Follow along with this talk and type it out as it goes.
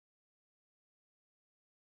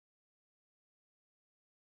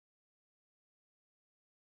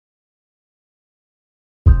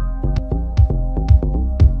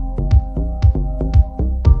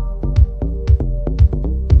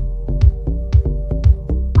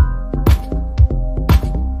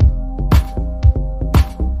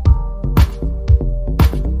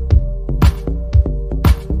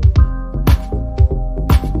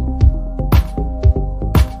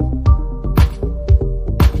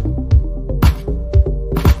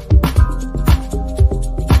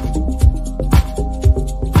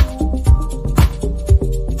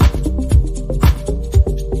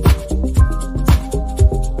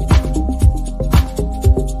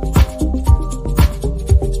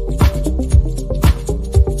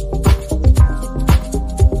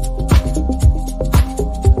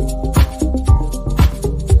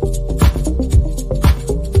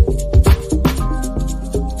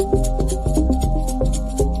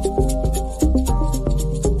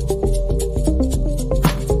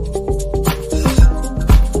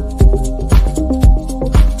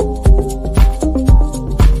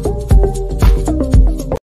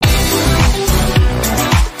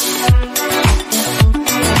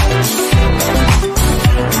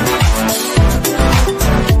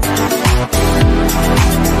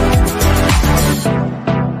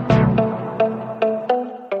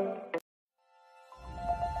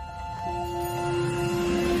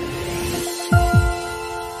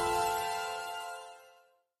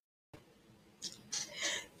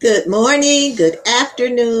Good morning, good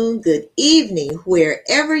afternoon, good evening,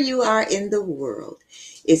 wherever you are in the world.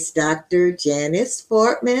 It's Dr. Janice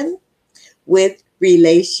Fortman with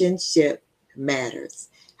Relationship Matters.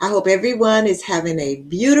 I hope everyone is having a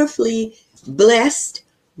beautifully blessed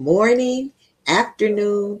morning,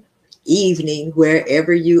 afternoon, evening,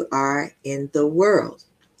 wherever you are in the world.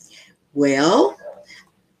 Well,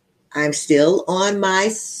 I'm still on my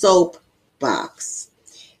soapbox.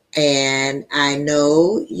 And I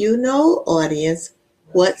know you know, audience,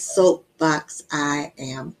 what soapbox I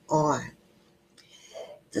am on.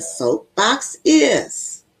 The soapbox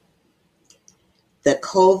is the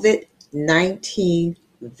COVID-19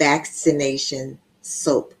 vaccination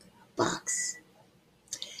soapbox.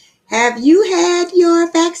 Have you had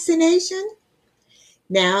your vaccination?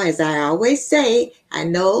 Now, as I always say, I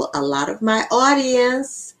know a lot of my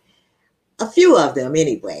audience, a few of them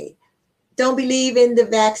anyway, don't believe in the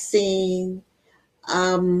vaccine,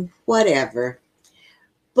 whatever.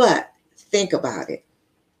 But think about it.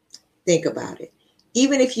 Think about it.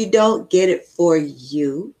 Even if you don't get it for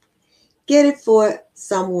you, get it for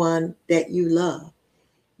someone that you love.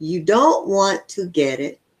 You don't want to get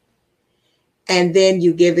it and then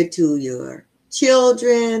you give it to your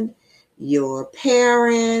children, your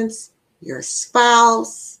parents, your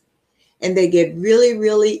spouse, and they get really,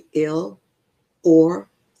 really ill or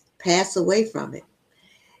pass away from it.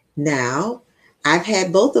 Now, I've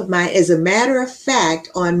had both of mine. As a matter of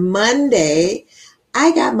fact, on Monday,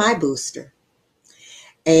 I got my booster.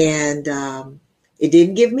 And it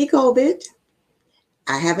didn't give me COVID.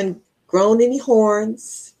 I haven't grown any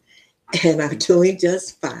horns. And I'm doing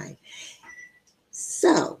just fine.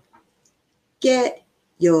 So, get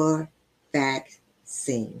your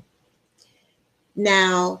vaccine.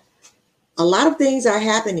 Now, a lot of things are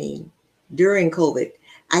happening during COVID.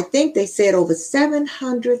 I think they said over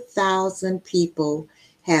 700,000 people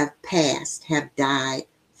have died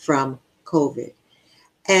from COVID.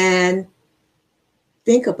 And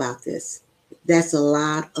think about this. That's a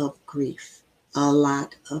lot of grief, a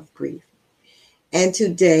lot of grief. And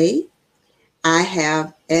today I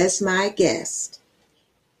have as my guest,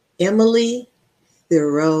 Emily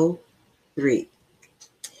Thoreau-Reed.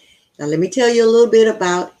 Now let me tell you a little bit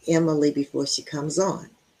about Emily before she comes on.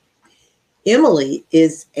 Emily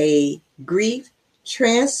is a grief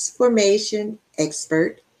transformation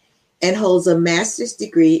expert and holds a master's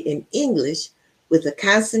degree in English with a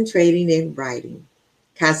concentration in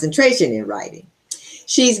writing.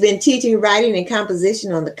 She's been teaching writing and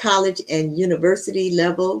composition on the college and university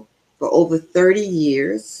level for over 30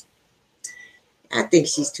 years. I think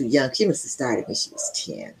she's too young. She must have started when she was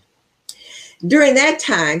 10. During that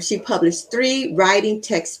time, she published 3 writing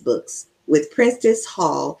textbooks with Prentice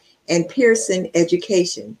Hall and Pearson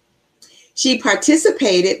Education. She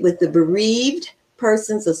participated with the Bereaved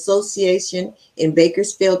Persons Association in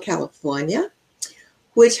Bakersfield, California,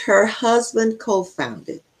 which her husband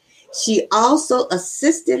co-founded. She also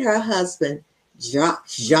assisted her husband,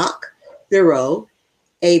 Jacques Thoreau,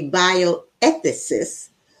 a bioethicist,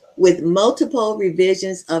 with multiple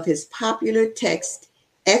revisions of his popular text,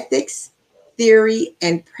 Ethics, Theory,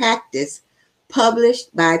 and Practice,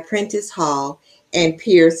 published by Prentice Hall and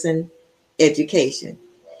Pearson Education.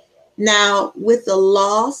 Now, with the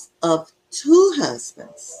loss of 2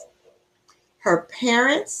 husbands, her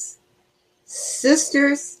parents,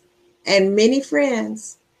 sisters, and many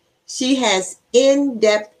friends, she has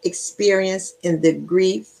in-depth experience in the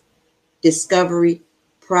grief discovery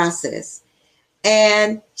process.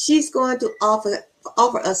 And she's going to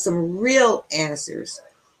offer us some real answers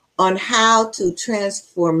on how to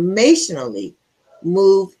transformationally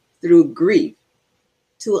move through grief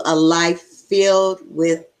to a life filled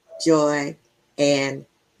with joy and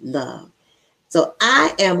love. So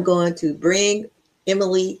I am going to bring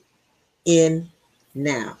Emily in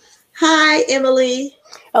now. Hi, Emily.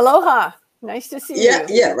 Aloha. Nice to see you.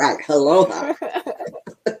 Yeah, right. Aloha.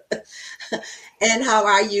 And how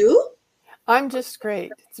are you? I'm just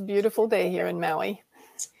great. It's a beautiful day here in Maui.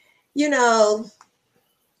 You know,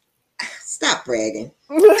 stop bragging.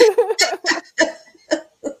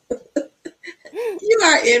 You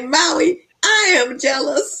are in Maui. I am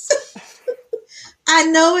jealous. I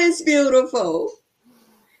know it's beautiful.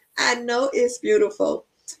 And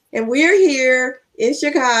we're here in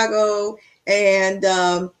Chicago, and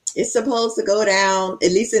it's supposed to go down,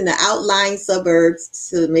 at least in the outlying suburbs,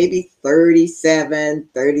 to maybe 37,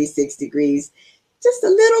 36 degrees, just a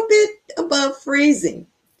little bit above freezing.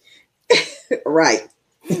 Right.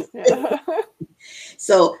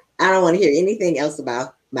 So I don't want to hear anything else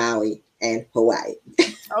about Maui and Hawaii.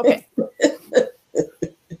 Okay.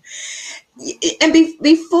 And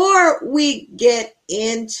before we we get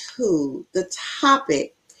into the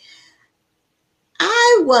topic,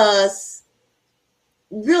 I was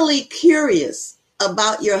really curious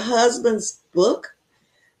about your husband's book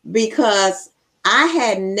because I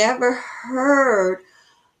had never heard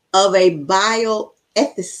of a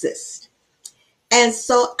bioethicist. And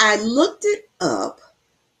so I looked it up.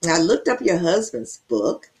 I looked up your husband's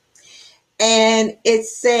book, and it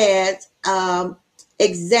said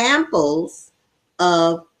examples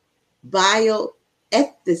of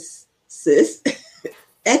bioethicists,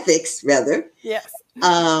 ethics rather, Yes.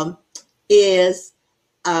 Is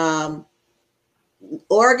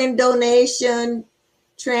organ donation,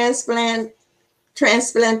 transplantation,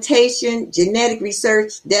 genetic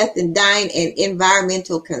research, death and dying, and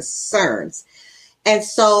environmental concerns. And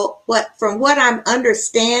so from what I'm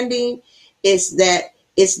understanding is that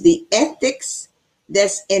it's the ethics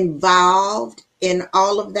that's involved in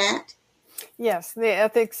all of that. Yes, the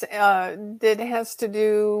ethics that has to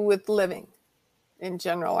do with living in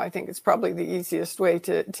general. I think it's probably the easiest way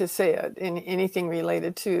to say it in anything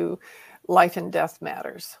related to life and death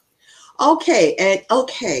matters. Okay,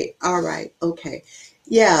 all right, okay.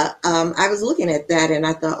 Yeah, I was looking at that and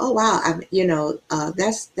I thought, oh wow,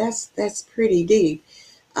 that's pretty deep.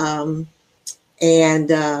 Um,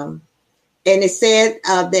 and it said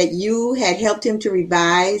that you had helped him to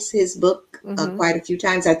revise his book quite a few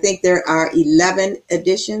times. I think there are 11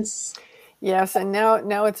 editions. Yes, and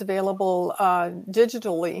now it's available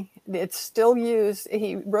digitally. It's still used.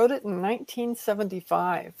 He wrote it in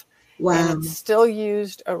 1975, Wow. and it's still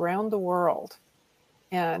used around the world.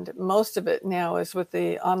 And most of it now is with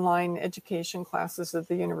the online education classes that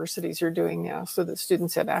the universities are doing now, so that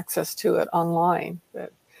students have access to it online.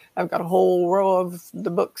 But I've got a whole row of the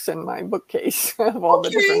books in my bookcase of all the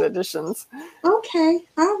different editions. Okay,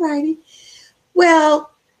 all righty. Well,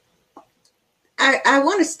 I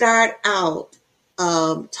want to start out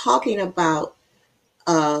talking about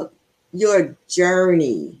your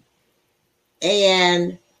journey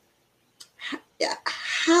and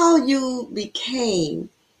how you became.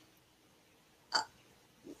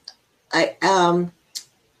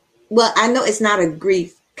 Well, I know it's not a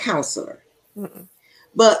grief counselor,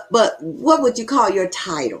 but what would you call your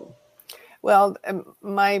title? Well,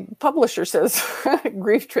 my publisher says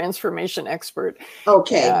grief transformation expert.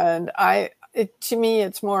 Okay. And to me,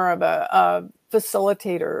 it's more of a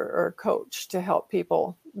facilitator or coach to help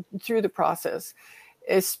people through the process,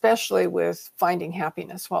 especially with finding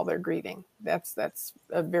happiness while they're grieving. That's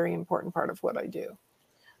a very important part of what I do.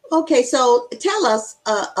 Okay, so tell us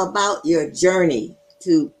about your journey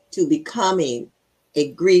to becoming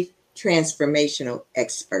a grief transformational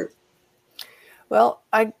expert. Well,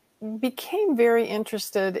 I became very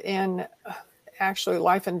interested in actually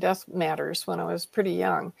life and death matters when I was pretty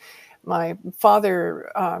young. My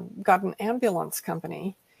father got an ambulance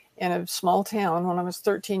company in a small town when I was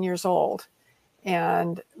 13 years old.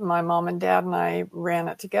 And my mom and dad and I ran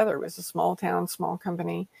it together. It was a small town, small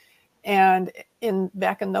company. And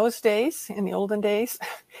back in those days, in the olden days,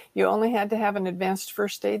 you only had to have an advanced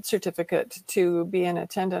first aid certificate to be an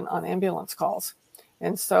attendant on ambulance calls.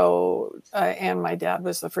 And so, and my dad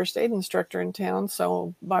was the first aid instructor in town.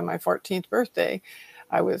 So by my 14th birthday,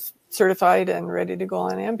 I was certified and ready to go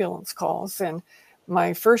on ambulance calls. And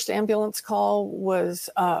my first ambulance call was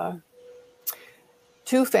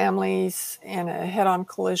 2 families in a head-on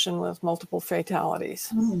collision with multiple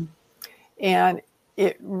fatalities. And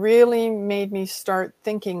it really made me start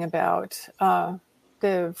thinking about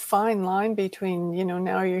the fine line between,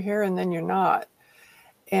 now you're here and then you're not,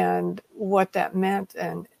 and what that meant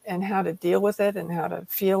and how to deal with it and how to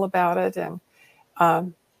feel about it. And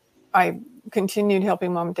I continued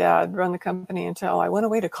helping mom and dad run the company until I went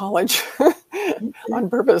away to college on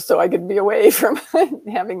purpose so I could be away from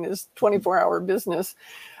having this 24-hour business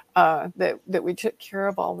that we took care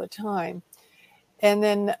of all the time. And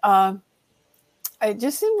then it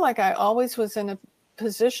just seemed like I always was in a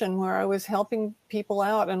position where I was helping people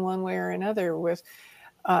out in one way or another with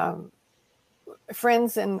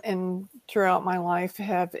friends and throughout my life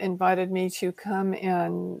have invited me to come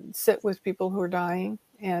and sit with people who are dying.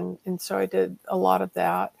 And so I did a lot of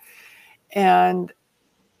that. And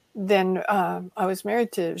then I was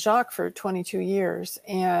married to Jacques for 22 years.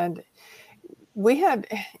 And we had,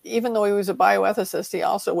 even though he was a bioethicist, he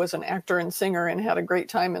also was an actor and singer and had a great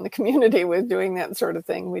time in the community with doing that sort of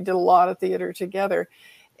thing. We did a lot of theater together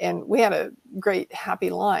and we had a great, happy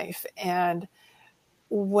life. And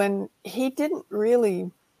when he didn't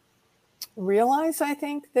really realize, I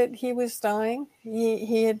think, that he was dying,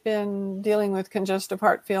 he had been dealing with congestive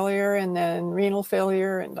heart failure and then renal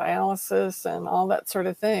failure and dialysis and all that sort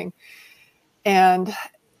of thing. And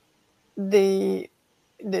the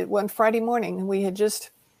one Friday morning, we had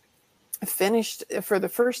just finished for the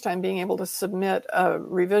first time being able to submit a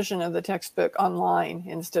revision of the textbook online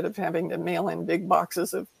instead of having to mail in big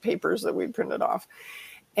boxes of papers that we printed off.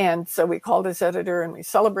 And so we called his editor and we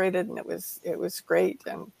celebrated, and it was great.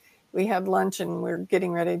 And we had lunch and we were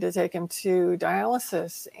getting ready to take him to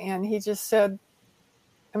dialysis. And he just said,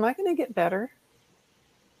 "Am I going to get better?"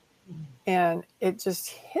 And it just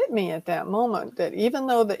hit me at that moment that even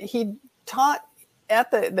though that he taught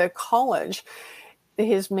at the college,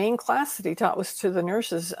 his main class that he taught was to the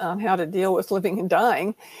nurses on how to deal with living and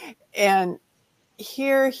dying. And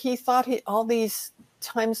here he thought all these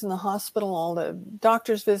times in the hospital, all the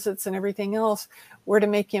doctor's visits and everything else were to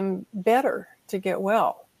make him better, to get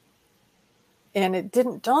well. And it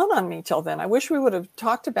didn't dawn on me till then. I wish we would have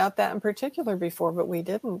talked about that in particular before, but we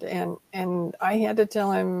didn't. And I had to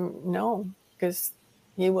tell him no, because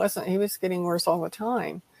he was getting worse all the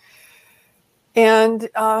time. And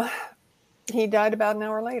he died about an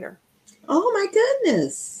hour later. Oh my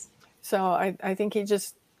goodness. So I think he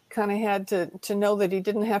just kind of had to know that he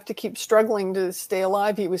didn't have to keep struggling to stay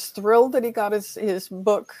alive. He was thrilled that he got his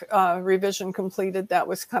book revision completed. That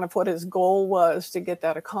was kind of what his goal was, to get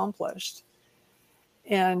that accomplished.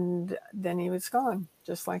 And then he was gone,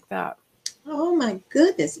 just like that. Oh my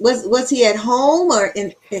goodness. Was he at home or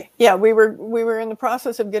in? Yeah, we were in the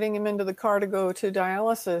process of getting him into the car to go to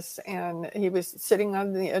dialysis, and he was sitting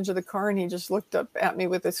on the edge of the car, and he just looked up at me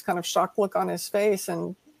with this kind of shocked look on his face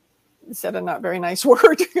and said a not very nice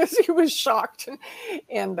word because he was shocked.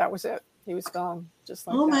 And that was it. He was gone, just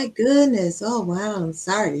like that. Oh my goodness. Oh wow. I'm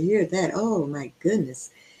sorry to hear that. Oh my goodness.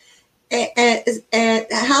 And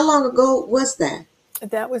how long ago was that?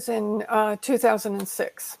 That was in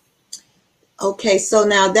 2006. Okay, so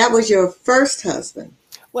now that was your first husband.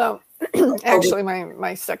 Well, actually,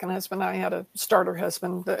 my second husband, I had a starter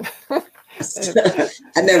husband. That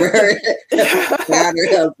I never heard starter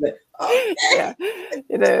husband. Okay. Yeah,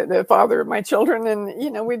 the father of my children, and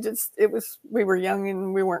we were young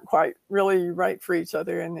and we weren't quite really right for each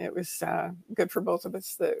other, and it was good for both of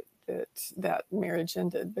us that marriage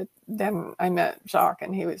ended. But then I met Jacques,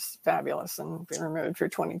 and he was fabulous, and we were married for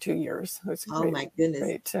 22 years. It was a great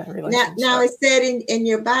relationship. Now it said in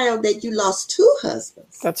your bio that you lost 2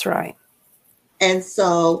 husbands. That's right. And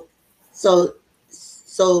so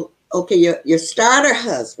okay, your starter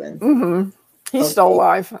husband. Mm-hmm. He's still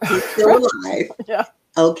alive. He's still alive. Yeah.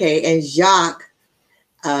 Okay, and Jacques.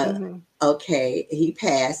 Okay, he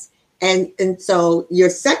passed, and so your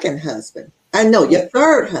second husband. Your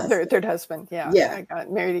third husband. Third husband, yeah. I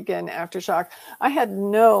got married again after Jacques. I had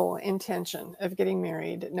no intention of getting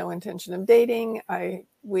married, no intention of dating.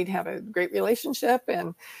 We'd had a great relationship,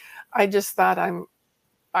 and I just thought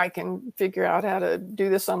I can figure out how to do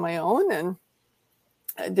this on my own, and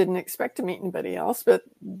I didn't expect to meet anybody else, but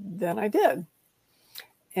then I did.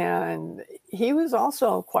 And he was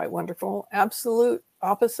also quite wonderful, absolute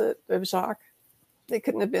opposite of Jacques. They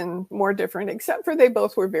couldn't have been more different, except for they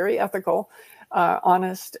both were very ethical,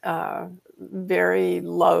 honest, very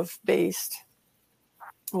love-based,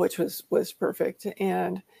 which was perfect.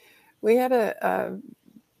 And we had a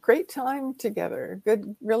great time together,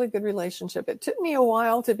 really good relationship. It took me a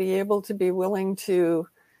while to be able to be willing to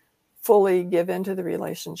fully give into the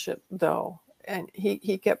relationship, though. And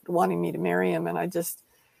he kept wanting me to marry him, and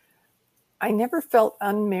I never felt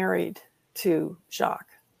unmarried to Jacques.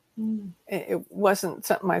 It wasn't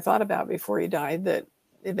something I thought about before he died, that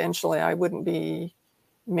eventually I wouldn't be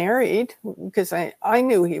married, because I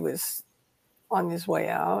knew he was on his way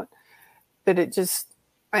out, but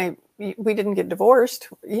we didn't get divorced.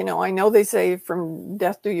 I know they say from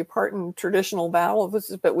death do you part in traditional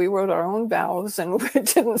vows, but we wrote our own vows and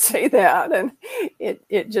it didn't say that. And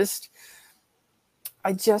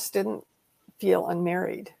I just didn't feel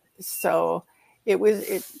unmarried. So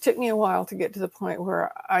it took me a while to get to the point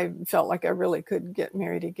where I felt like I really could get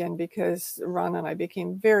married again, because Ron and I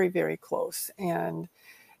became very, very close, and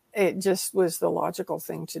it just was the logical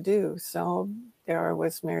thing to do. So there I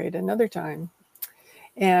was, married another time.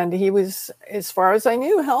 And he was, as far as I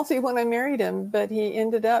knew, healthy when I married him, but he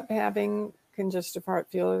ended up having congestive heart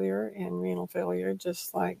failure and renal failure,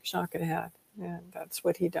 just like Jacques had. And that's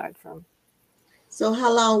what he died from. So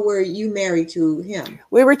how long were you married to him?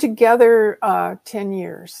 We were together 10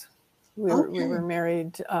 years. We were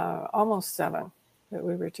married almost 7, but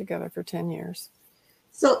we were together for 10 years.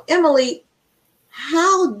 So Emily,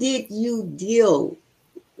 how did you deal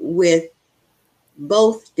with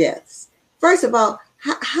both deaths? First of all,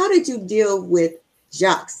 how did you deal with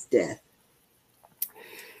Jacques' death?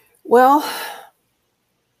 Well,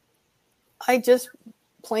 I just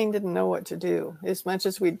plain didn't know what to do. As much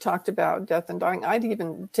as we'd talked about death and dying, I'd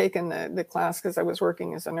even taken the class because I was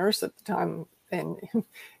working as a nurse at the time and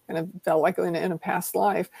kind of felt like in a past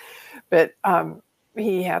life. But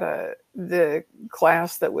he had the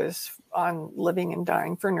class that was on living and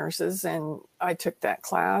dying for nurses, and I took that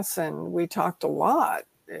class, and we talked a lot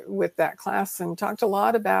with that class and talked a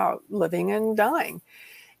lot about living and dying.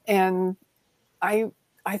 And I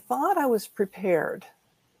thought I was prepared.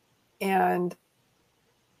 And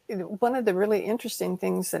one of the really interesting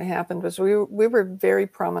things that happened was we were very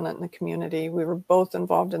prominent in the community. We were both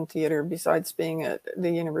involved in theater besides being at the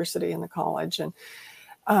university and the college.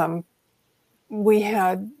 And we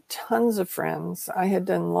had tons of friends. I had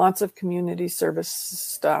done lots of community service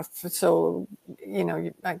stuff. So,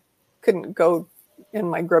 I couldn't go in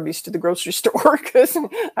my grubbies to the grocery store because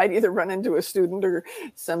I'd either run into a student or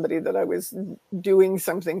somebody that I was doing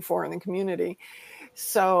something for in the community.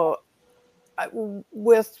 So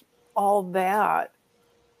with all that,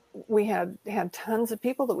 we had tons of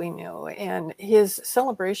people that we knew, and his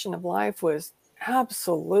celebration of life was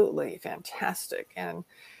absolutely fantastic. And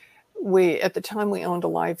at the time we owned a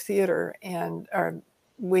live theater, and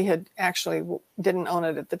we had actually didn't own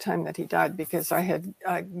it at the time that he died because I had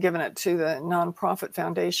given it to the nonprofit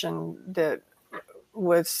foundation that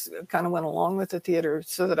was kind of went along with the theater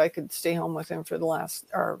so that I could stay home with him in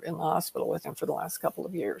the hospital with him for the last couple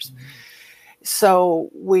of years. Mm-hmm.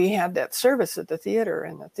 So we had that service at the theater,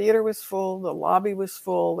 and the theater was full. The lobby was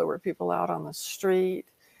full. There were people out on the street.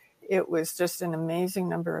 It was just an amazing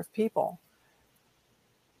number of people.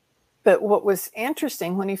 But what was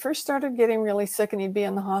interesting, when he first started getting really sick and he'd be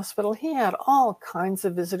in the hospital, he had all kinds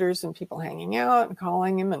of visitors and people hanging out and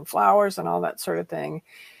calling him and flowers and all that sort of thing.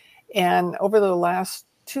 And over the last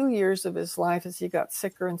 2 years of his life, as he got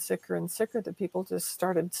sicker and sicker and sicker, the people just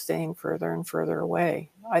started staying further and further away.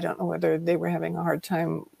 I don't know whether they were having a hard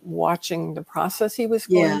time watching the process he was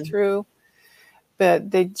going through, but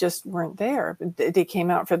they just weren't there. They came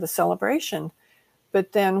out for the celebration.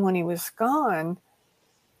 But then when he was gone,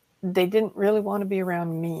 they didn't really want to be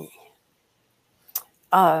around me.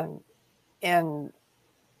 And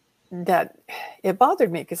that it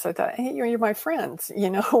bothered me because I thought, hey, you're my friends.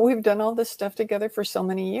 We've done all this stuff together for so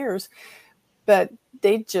many years, but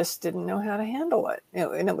they just didn't know how to handle it.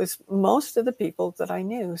 And it was most of the people that I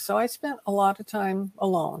knew. So I spent a lot of time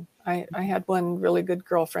alone. I had one really good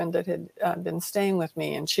girlfriend that had been staying with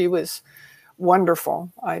me, and she was wonderful.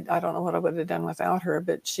 I don't know what I would have done without her,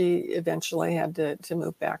 but she eventually had to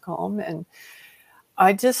move back home. And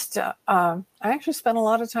I just, I actually spent a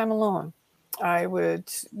lot of time alone. I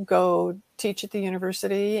would go teach at the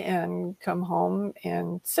university and come home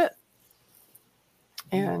and sit.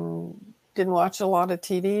 And didn't watch a lot of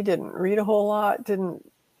TV, didn't read a whole lot, didn't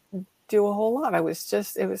do a whole lot. It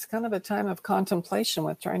was kind of a time of contemplation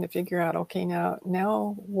with trying to figure out, okay,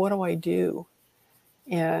 now what do I do?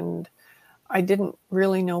 And I didn't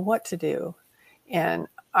really know what to do. And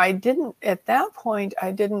at that point,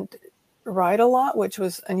 I didn't write a lot, which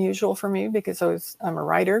was unusual for me because I'm a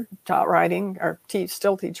writer, taught writing, or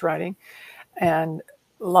still teach writing, and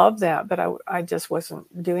love that. But I just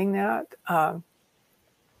wasn't doing that.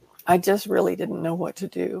 I just really didn't know what to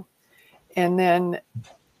do. And then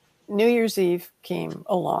New Year's Eve came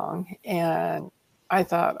along, and I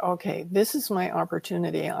thought, okay, this is my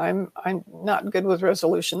opportunity. I'm not good with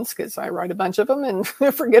resolutions because I write a bunch of them and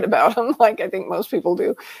forget about them, like I think most people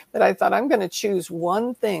do. But I thought I'm going to choose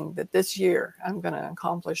one thing that this year I'm going to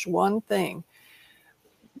accomplish one thing.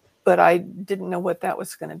 But I didn't know what that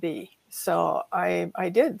was going to be. So I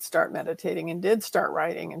did start meditating and did start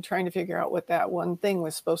writing and trying to figure out what that one thing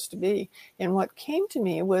was supposed to be. And what came to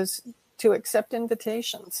me was to accept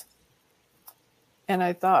invitations. And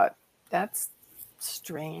I thought, that's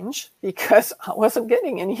strange because I wasn't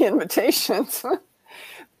getting any invitations.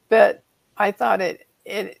 But I thought it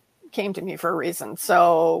came to me for a reason.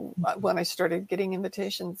 So when I started getting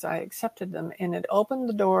invitations, I accepted them, and it opened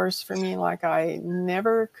the doors for me like I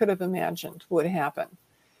never could have imagined would happen.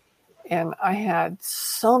 And I had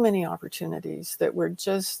so many opportunities that were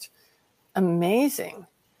just amazing.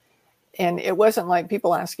 And it wasn't like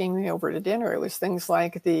people asking me over to dinner. It was things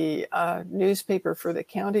like the newspaper for the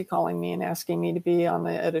county calling me and asking me to be on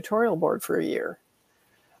the editorial board for a year.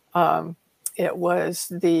 It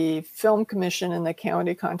was the film commission in the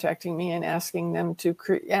county contacting me and asking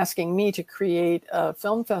me to create a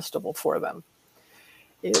film festival for them.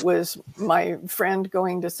 It was my friend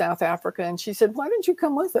going to South Africa, and she said, "Why don't you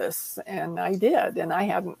come with us?" And I did. And I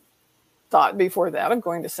hadn't thought before that of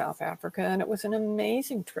going to South Africa, and it was an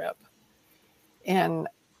amazing trip. And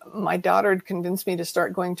my daughter had convinced me to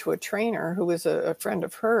start going to a trainer who was a friend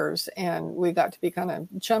of hers, and we got to be kind of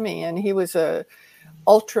chummy. And he was a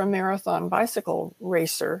ultra marathon bicycle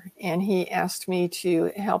racer, and he asked me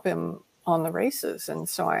to help him on the races. And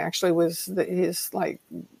so I actually was his like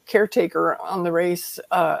caretaker on the race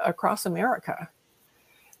across America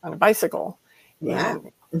on a bicycle. Wow.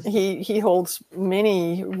 And he holds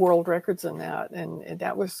many world records in that, and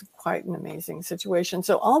that was quite an amazing situation.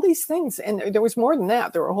 So all these things, and there was more than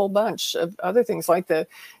that. There were a whole bunch of other things, like the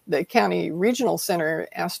county regional center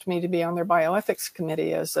asked me to be on their bioethics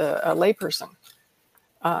committee as a layperson.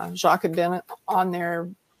 Jacques had been on there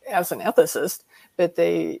as an ethicist, but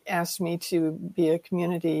they asked me to be a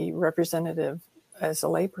community representative as a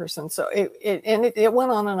layperson. So it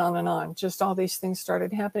went on and on and on. Just all these things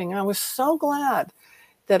started happening. And I was so glad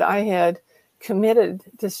that I had committed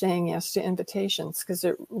to saying yes to invitations, because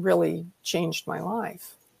it really changed my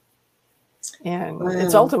life. And Wow.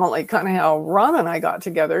 It's ultimately kind of how Ron and I got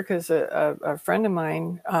together, because a friend of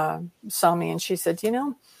mine saw me and she said,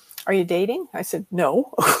 are you dating? I said,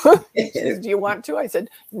 no. She said, do you want to? I said,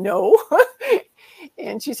 no.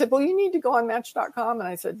 And she said, well, you need to go on Match.com. And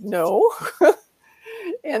I said, no.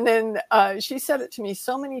 And then she said it to me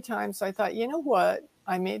so many times. I thought, you know what?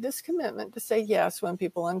 I made this commitment to say yes when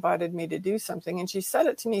people invited me to do something. And she said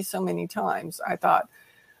it to me so many times. I thought,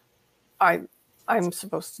 I'm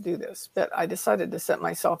supposed to do this. But I decided to set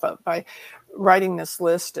myself up by writing this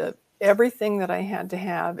list of everything that I had to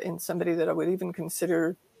have in somebody that I would even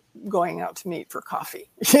consider going out to meet for coffee,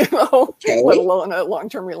 Okay. let alone a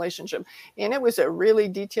long-term relationship. And it was a really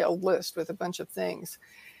detailed list with a bunch of things.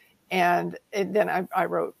 And then I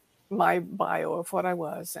wrote my bio of what I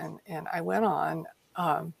was, and I went on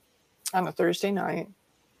a Thursday night,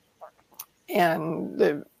 and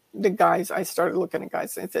the guys, I started looking at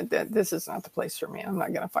guys, and I said, this is not the place for me. I'm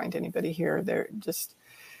not going to find anybody here. They're just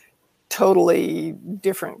totally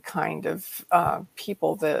different kind of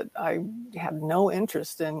people that I had no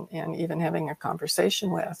interest in even having a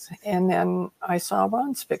conversation with. And then I saw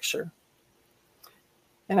Ron's picture,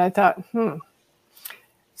 and I thought,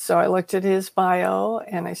 So I looked at his bio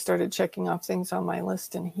and I started checking off things on my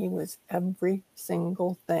list, and he was every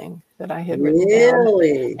single thing that I had written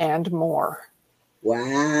down and more.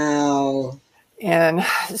 Wow. And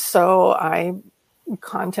so I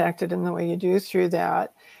contacted him the way you do through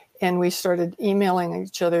that. And we started emailing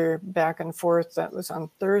each other back and forth. That was on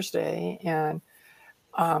Thursday. And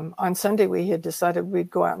on Sunday, we had decided we'd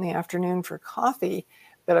go out in the afternoon for coffee.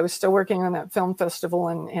 But I was still working on that film festival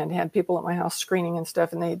and had people at my house screening and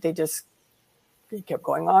stuff. And they kept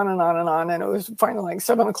going on and on and on. And it was finally like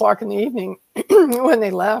 7:00 in the evening when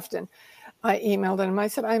they left. And I emailed him. I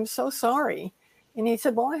said, I'm so sorry. And he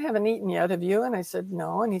said, well, I haven't eaten yet. Have you? And I said,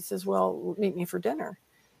 no. And he says, well, meet me for dinner.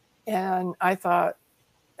 And I thought,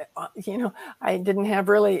 I didn't have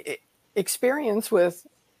really experience with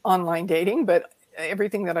online dating, but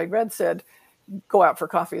everything that I read said, go out for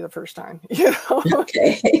coffee the first time,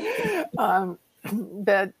 Okay.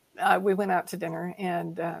 But we went out to dinner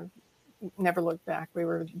and never looked back. We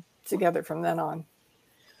were together from then on.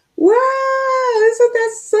 Wow. So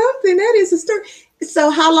that's something. That is a story. So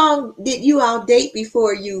how long did you all date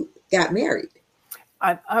before you got married?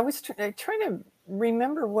 I was trying to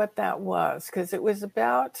remember what that was, because it was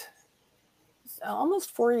about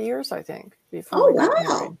almost 4 years, I think, before we got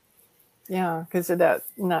married. Yeah, because of that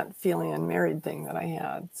not feeling unmarried thing that I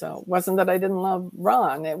had. So it wasn't that I didn't love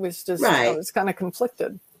Ron. It was just, I was kind of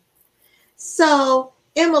conflicted. So,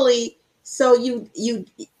 Emily, so you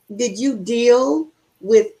did you deal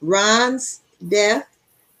with Ron's death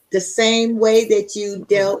the same way that you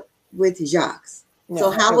dealt with Jacques? No,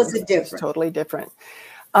 so how was it different? It was totally different.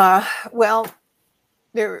 Well,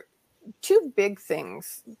 there are two big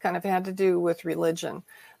things kind of had to do with religion.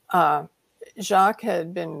 Jacques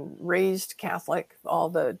had been raised Catholic, all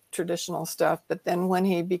the traditional stuff, but then when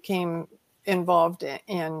he became involved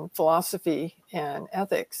in philosophy and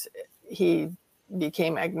ethics, he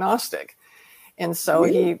became agnostic. And so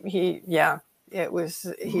he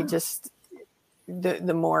just,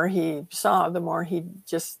 the more he saw, the more he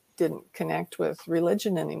just didn't connect with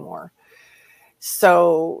religion anymore.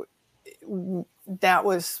 So that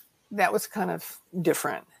was kind of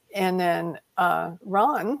different. And then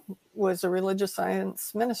Ron was a religious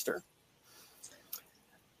science minister.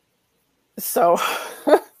 So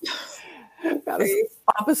about as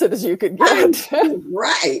opposite as you could get.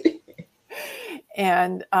 Right.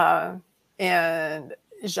 And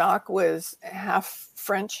Jacques was half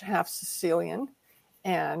French, half Sicilian,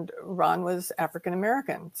 and Ron was African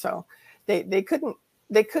American. So they couldn't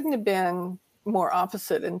have been more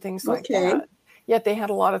opposite in things like that. Yet they had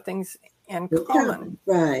a lot of things and common.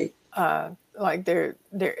 Right. Like they're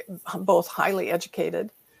both highly educated,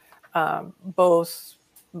 both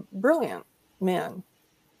brilliant men,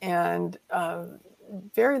 and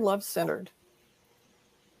very love-centered.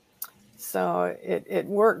 So it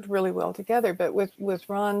worked really well together. But with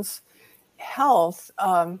Ron's health,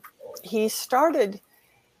 he started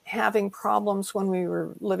having problems when we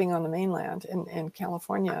were living on the mainland in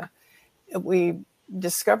California. We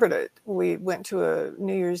discovered it. We went to a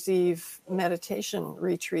New Year's Eve meditation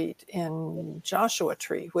retreat in Joshua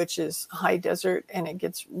Tree, which is high desert, and it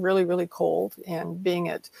gets really, really cold. And being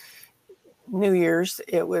at New Year's,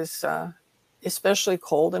 it was especially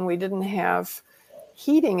cold, and we didn't have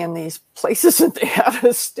heating in these places that they had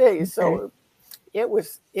us stay. So it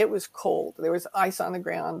was cold. There was ice on the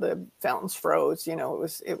ground. The fountains froze. You know,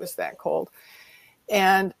 it was that cold.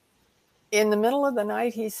 And in the middle of the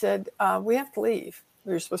night, he said, we have to leave.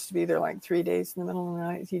 We were supposed to be there like 3 days. In the middle of the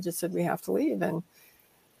night, he just said, we have to leave. And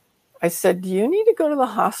I said, do you need to go to the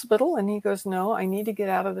hospital? And he goes, no, I need to get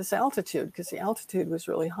out of this altitude, because the altitude was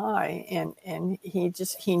really high. And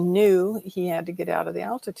he knew he had to get out of the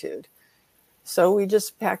altitude. So we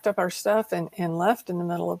just packed up our stuff and left in the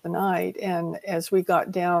middle of the night. And as we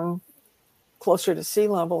got down closer to sea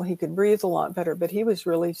level, he could breathe a lot better, but he was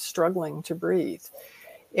really struggling to breathe.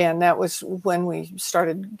 And that was when we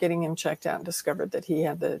started getting him checked out and discovered that he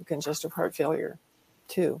had the congestive heart failure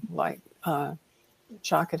too, like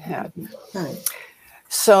Chuck had. Right.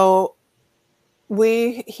 So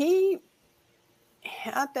he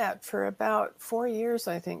had that for about 4 years,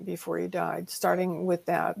 I think, before he died, starting with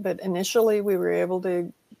that. But initially we were able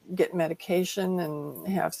to get medication and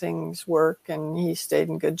have things work, and he stayed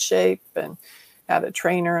in good shape and had a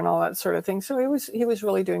trainer and all that sort of thing. So he was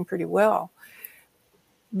really doing pretty well.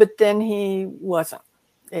 But then he wasn't.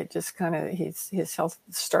 It just kind of, his health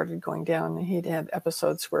started going down. He'd had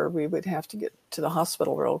episodes where we would have to get to the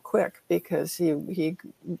hospital real quick because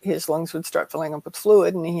his lungs would start filling up with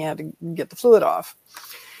fluid, and he had to get the fluid off.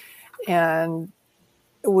 And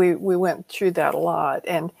we went through that a lot.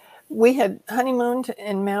 And we had honeymooned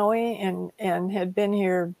in Maui and had been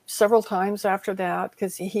here several times after that,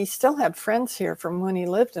 because he still had friends here from when he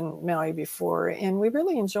lived in Maui before. And we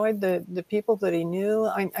really enjoyed the people that he knew.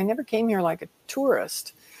 I never came here like a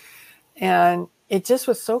tourist. And it just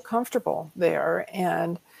was so comfortable there.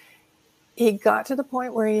 And he got to the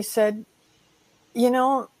point where he said, you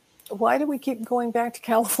know, why do we keep going back to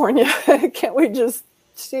California? Can't we just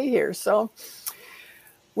stay here? So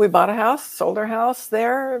we bought a house, sold our house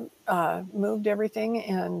there, moved everything.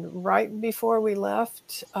 And right before we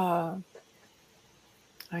left, I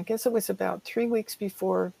guess it was about 3 weeks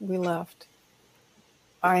before we left,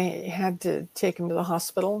 I had to take him to the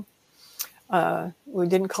hospital. We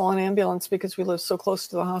didn't call an ambulance because we lived so close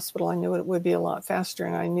to the hospital. I knew it would be a lot faster,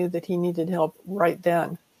 and I knew that he needed help right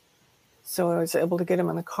then. So I was able to get him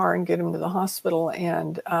in the car and get him to the hospital.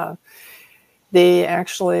 And they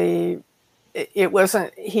actually,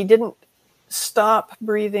 he didn't stop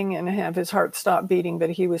breathing and have his heart stop beating, but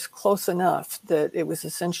he was close enough that it was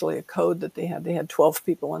essentially a code that they had. They had 12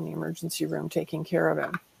 people in the emergency room taking care of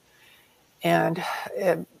him. And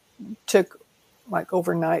it took like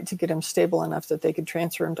overnight to get him stable enough that they could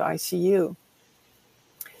transfer him to ICU.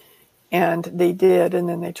 And they did. And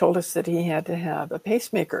then they told us that he had to have a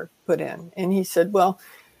pacemaker put in. And he said, well,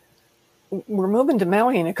 we're moving to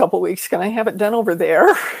Maui in a couple of weeks. Can I have it done over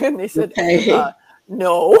there? And they said, okay.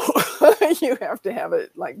 No, you have to have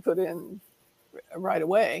it like put in right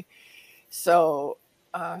away. So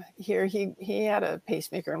here he had a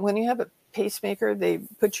pacemaker. And when you have a pacemaker, they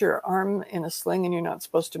put your arm in a sling and you're not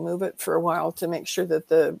supposed to move it for a while to make sure that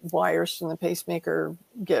the wires from the pacemaker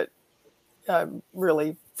get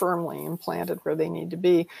really firmly implanted where they need to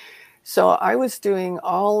be. So I was doing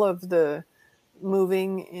all of the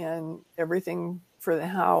moving and everything for the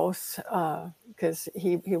house because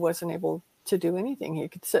he wasn't able to do anything. He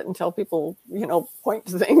could sit and tell people, point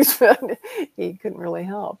to things, but he couldn't really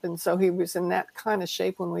help. And so he was in that kind of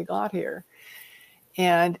shape when we got here.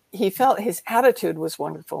 And he felt his attitude was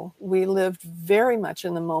wonderful. We lived very much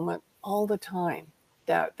in the moment all the time.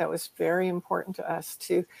 That was very important to us,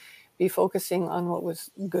 to be focusing on what was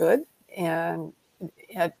good. And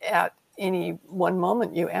at any one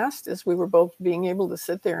moment you asked us, we were both being able to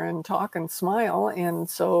sit there and talk and smile. And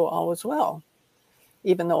so all was well,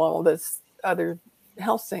 even though all this other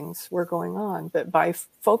health things were going on. But by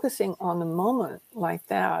focusing on the moment like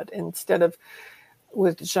that, instead of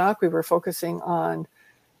with Jacques, we were focusing on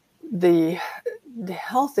the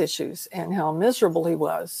health issues and how miserable he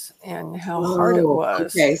was and how hard it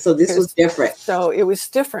was. Okay, so this was different. So it was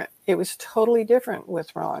different. It was totally different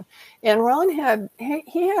with Ron. And Ron had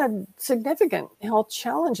significant health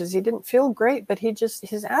challenges. He didn't feel great, but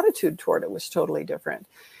his attitude toward it was totally different.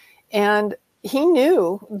 And he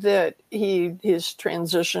knew that his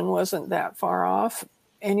transition wasn't that far off,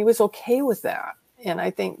 and he was okay with that. And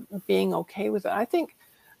I think being okay with it, I think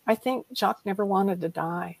Jacques never wanted to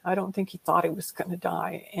die. I don't think he thought he was going to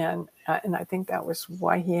die. And I think that was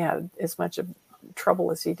why he had as much of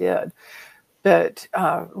trouble as he did. But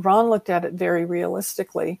Ron looked at it very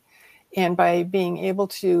realistically. And by being able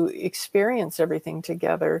to experience everything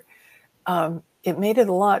together, it made it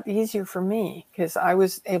a lot easier for me because I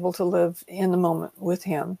was able to live in the moment with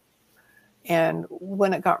him. And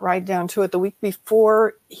when it got right down to it, the week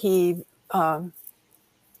before 2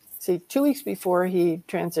 weeks before he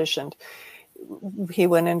transitioned, he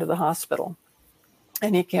went into the hospital,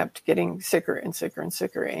 and he kept getting sicker and sicker and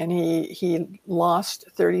sicker. And he lost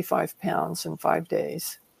 35 pounds in 5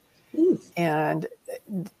 days. And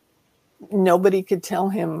nobody could tell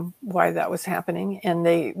him why that was happening. And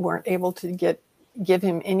they weren't able to give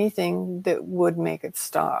him anything that would make it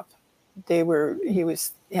stop. He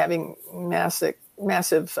was having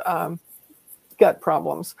massive gut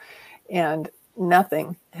problems, and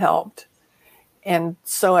nothing helped. And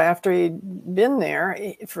so after he'd been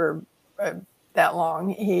there for that long,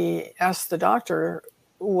 he asked the doctor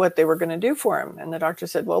what they were going to do for him. And the doctor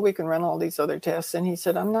said, well, we can run all these other tests. And he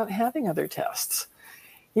said, I'm not having other tests.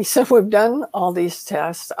 He said, we've done all these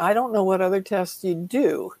tests. I don't know what other tests you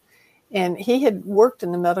do. And he had worked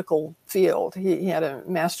in the medical field. He had a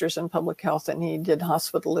master's in public health, and he did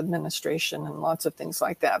hospital administration and lots of things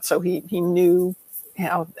like that. So he knew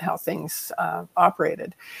how things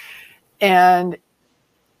operated. And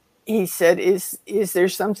he said, is there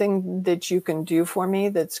something that you can do for me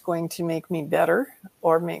that's going to make me better,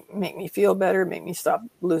 or make me feel better, make me stop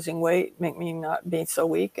losing weight, make me not be so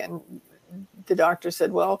weak? And the doctor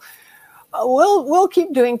said, well, we'll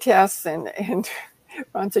keep doing tests. And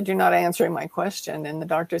Ron said, you're not answering my question. And the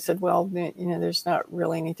doctor said, well, there's not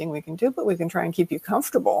really anything we can do, but we can try and keep you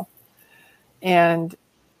comfortable. And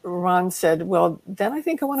Ron said, well, then I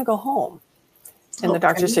think I want to go home. And the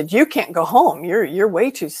doctor said, you can't go home. You're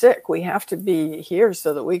way too sick. We have to be here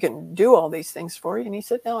so that we can do all these things for you. And he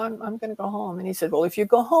said, no, I'm going to go home. And he said, well, if you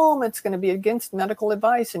go home, it's going to be against medical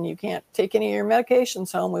advice, and you can't take any of your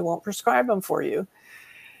medications home. We won't prescribe them for you.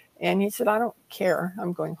 And he said, I don't care.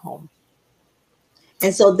 I'm going home.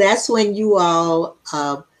 And so that's when you all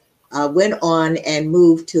went on and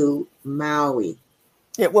moved to Maui.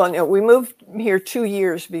 Yeah, well, no, we moved here 2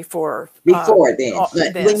 years before. Before then,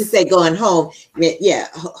 but when you say going home,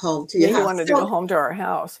 home to your house. He wanted to go home to our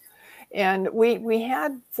house. And we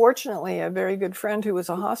had, fortunately, a very good friend who was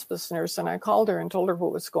a hospice nurse, and I called her and told her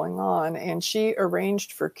what was going on, and she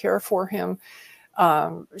arranged for care for him.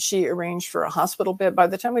 She arranged for a hospital bed. By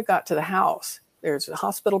the time we got to the house, there's a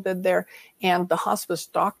hospital bed there, and the hospice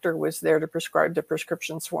doctor was there to prescribe the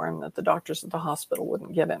prescriptions for him that the doctors at the hospital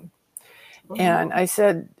wouldn't give him. And I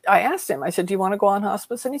asked him, I said, do you want to go on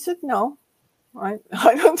hospice? And he said, no, I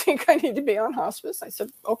don't think I need to be on hospice. I said,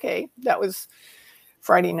 okay. That was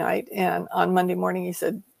Friday night. And on Monday morning, he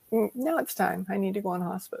said, now it's time. I need to go on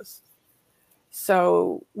hospice.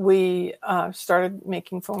 So we started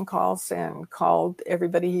making phone calls and called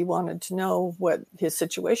everybody he wanted to know what his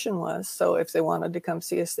situation was. So if they wanted to come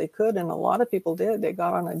see us, they could. And a lot of people did. They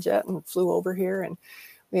got on a jet and flew over here, and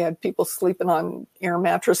we had people sleeping on air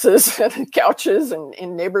mattresses and couches and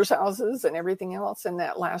in neighbors' houses and everything else. And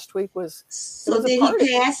that last week was. So did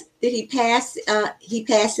he pass? He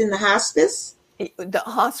passed in the hospice? The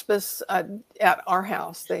hospice at our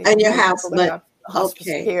house. In your house, but hospice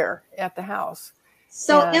care at the house.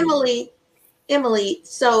 So Emily,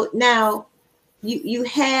 so now you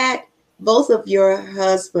had both of your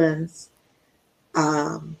husbands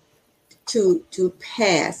to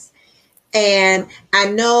pass. And I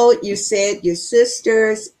know you said your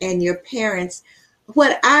sisters and your parents.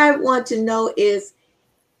 What I want to know is,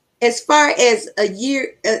 as far as a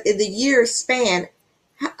year, the year span,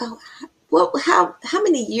 how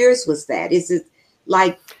many years was that? Is it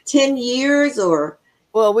like 10 years or?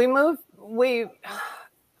 Well,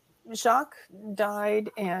 Jacques died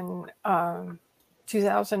in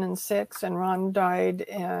 2006, and Ron died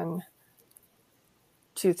in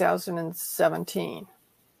 2017.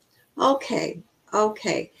 Okay.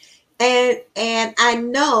 And I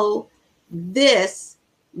know this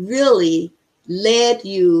really led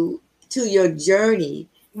you to your journey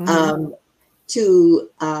to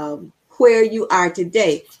where you are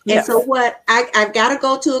today. And so what I've got to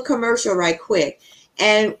go to a commercial right quick.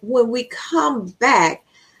 And when we come back,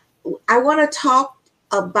 I want to talk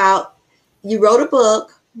about, you wrote a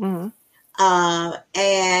book, Mm-hmm.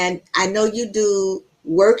 And I know you do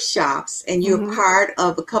workshops, and you're Mm-hmm. part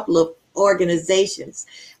of a couple of organizations,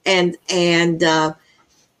 and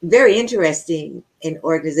very interesting in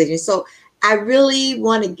organizations. So I really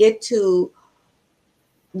want to get to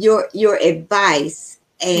your advice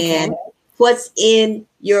and Okay. what's in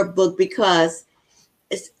your book, because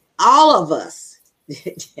it's all of us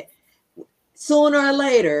sooner or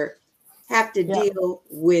later have to Yeah, deal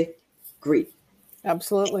with grief.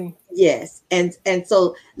 absolutely. Yes. And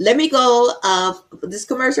so let me go this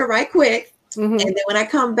commercial right quick. Mm-hmm. And then when I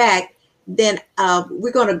come back, then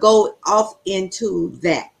we're going to go off into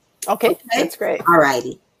that. Okay, Okay. that's great. All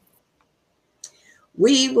righty.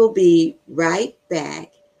 We will be right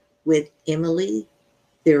back with Emily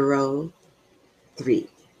Thoreau 3.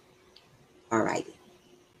 All righty.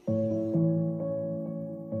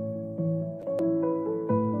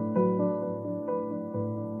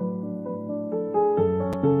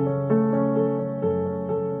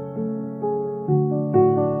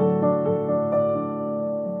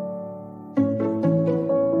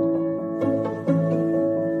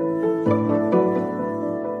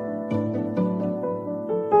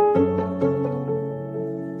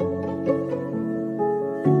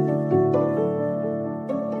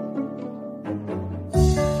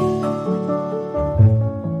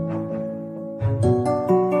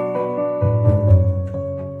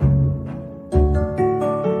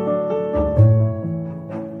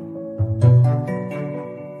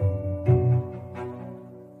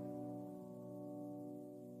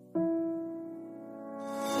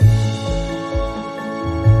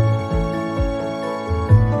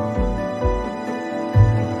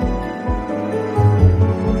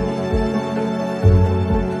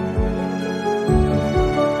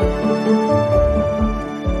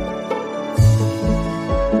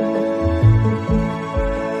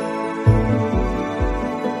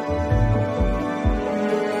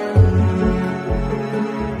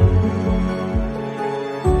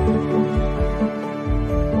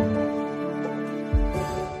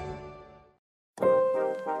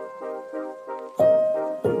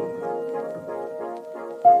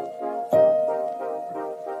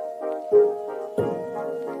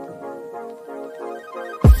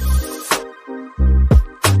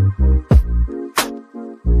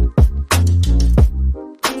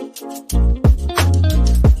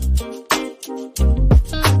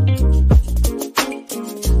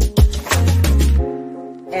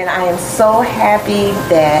 And I am so happy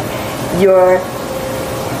that your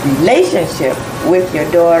relationship with your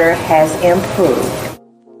daughter has improved.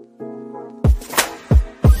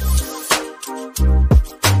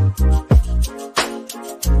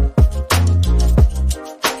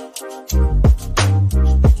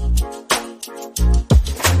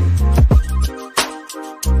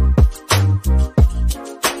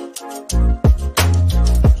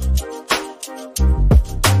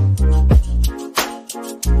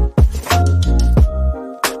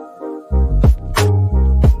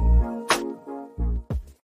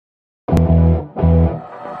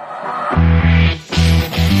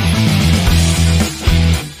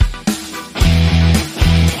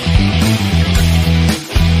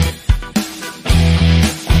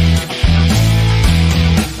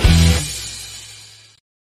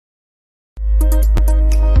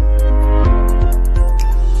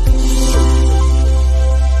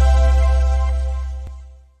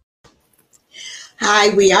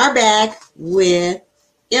 Hi, we are back with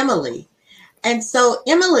Emily. And so,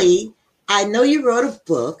 Emily, I know you wrote a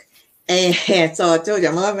book, and so I told you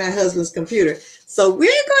I'm on my husband's computer. So we're going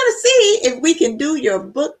to see if we can do your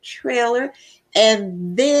book trailer.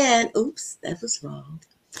 And then, oops, that was wrong.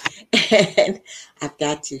 And I've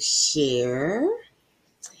got to share.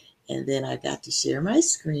 And then I've got to share my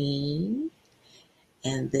screen.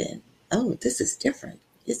 And then, oh, this is different.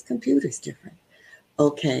 This computer's different.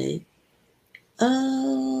 Okay.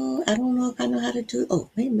 Oh, I don't know if I know how to do. Oh,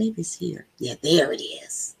 maybe it's here. Yeah, there it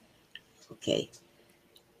is. Okay.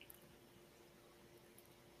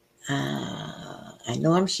 I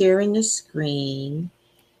know I'm sharing the screen,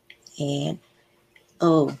 and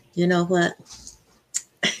oh, you know what?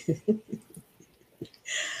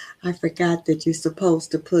 I forgot that you're supposed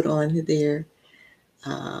to put on there.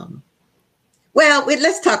 Well,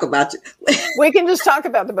 let's talk about you. We can just talk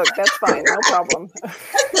about the book. That's fine. No problem.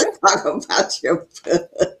 Let's talk about your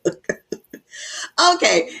book.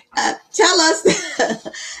 Okay, tell us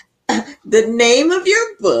the name of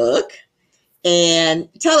your book, and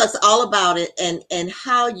tell us all about it, and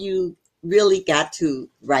how you really got to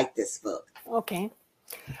write this book. Okay.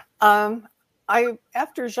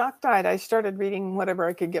 after Jacques died, I started reading whatever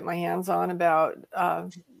I could get my hands on about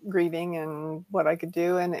grieving and what I could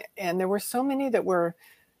do. And there were so many that were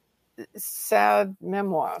sad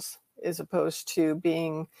memoirs as opposed to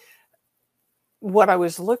being what I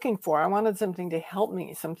was looking for. I wanted something to help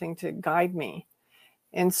me, something to guide me.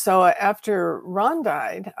 And so after Ron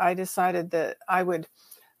died, I decided that I would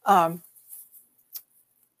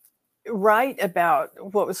write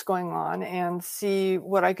about what was going on and see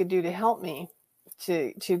what I could do to help me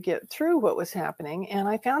to get through what was happening. And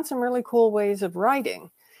I found some really cool ways of writing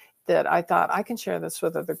that I thought I can share this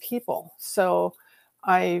with other people. So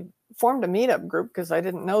I formed a meetup group because I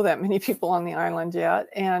didn't know that many people on the island yet.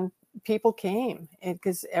 And people came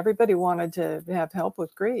because everybody wanted to have help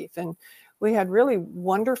with grief. And we had really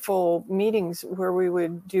wonderful meetings where we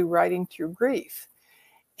would do writing through grief.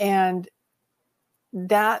 And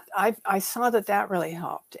that I saw that really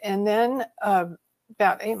helped. And then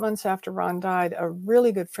about 8 months after Ron died, a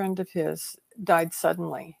really good friend of his died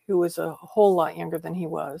suddenly, who was a whole lot younger than he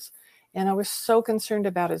was. And I was so concerned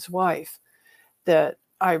about his wife that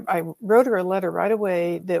I wrote her a letter right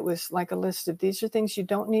away that was like a list of, these are things you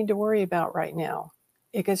don't need to worry about right now.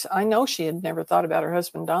 Because I know she had never thought about her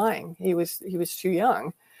husband dying. He was too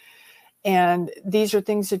young. And these are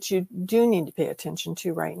things that you do need to pay attention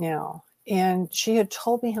to right now. And she had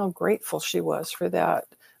told me how grateful she was for that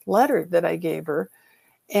letter that I gave her.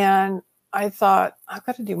 And I thought, I've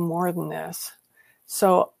got to do more than this.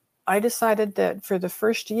 So I decided that for the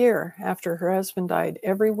first year after her husband died,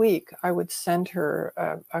 every week I would send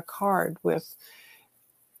her a card with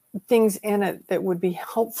things in it that would be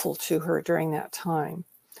helpful to her during that time.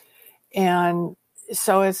 And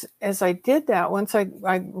so as I did that, once I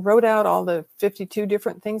wrote out all the 52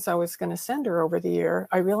 different things I was going to send her over the year,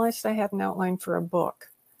 I realized I had an outline for a book.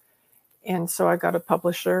 And so I got a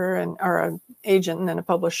publisher or an agent and then a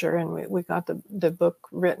publisher, and we got the book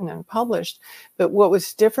written and published. But what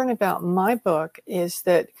was different about my book is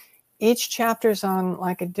that each chapter is on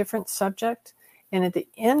like a different subject. And at the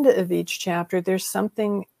end of each chapter, there's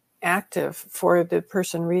something active for the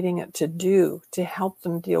person reading it to do to help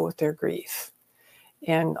them deal with their grief.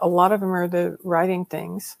 And a lot of them are the writing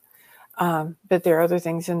things, but there are other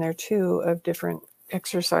things in there too of different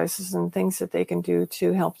exercises and things that they can do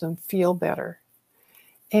to help them feel better.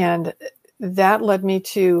 And that led me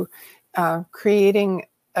to creating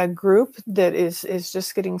a group that is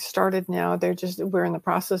just getting started now. We're in the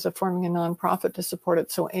process of forming a nonprofit to support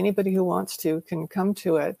it. So anybody who wants to can come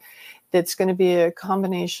to it. That's going to be a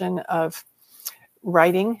combination of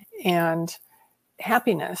writing and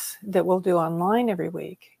happiness that we'll do online every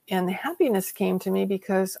week. And the happiness came to me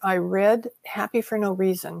because I read Happy for No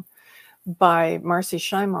Reason by Marcy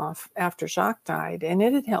Shimoff after Jacques died, and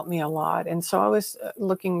it had helped me a lot. And so I was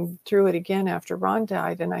looking through it again after Ron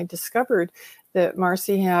died, and I discovered that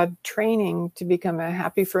Marcy had training to become a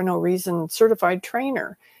Happy for No Reason certified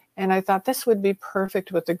trainer. And I thought this would be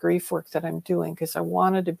perfect with the grief work that I'm doing because I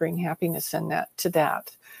wanted to bring happiness in to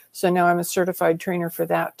that. So now I'm a certified trainer for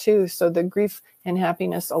that too. So the Grief and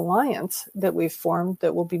Happiness Alliance that we've formed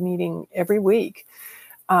that will be meeting every week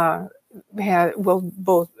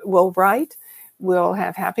we'll write, we'll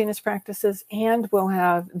have happiness practices, and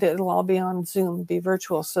it'll all be on Zoom, be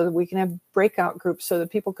virtual, so that we can have breakout groups so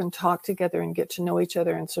that people can talk together and get to know each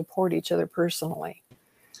other and support each other personally.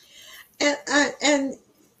 And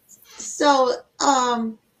so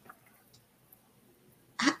I'm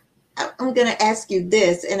going to ask you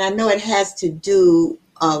this, and I know it has to do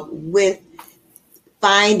with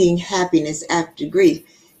finding happiness after grief.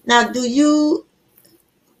 Now,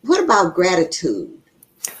 what about gratitude?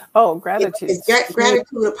 Oh, gratitude. Is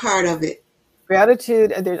gratitude a part of it?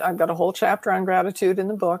 Gratitude, I've got a whole chapter on gratitude in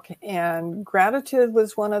the book, and gratitude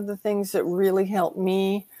was one of the things that really helped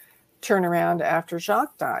me turn around after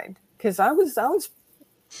Jacques died, because I was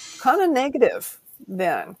kind of negative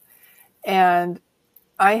then. And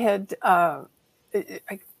I had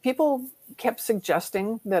people kept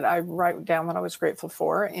suggesting that I write down what I was grateful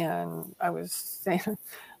for, and I was saying,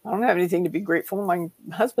 I don't have anything to be grateful. My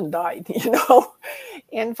husband died,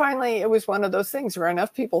 And finally, it was one of those things where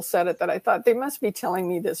enough people said it that I thought they must be telling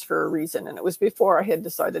me this for a reason. And it was before I had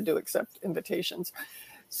decided to accept invitations.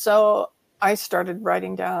 So I started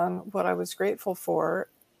writing down what I was grateful for,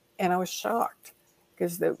 and I was shocked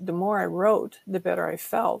because the more I wrote, the better I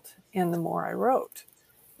felt, and the more I wrote.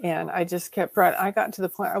 And I just kept writing. I got to the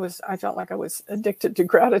point I felt like I was addicted to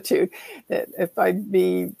gratitude, that if I'd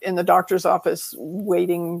be in the doctor's office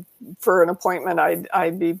waiting for an appointment,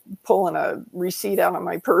 I'd be pulling a receipt out of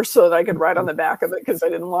my purse so that I could write on the back of it because I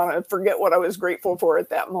didn't want to forget what I was grateful for at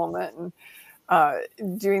that moment.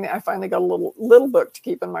 doing that, I finally got a little book to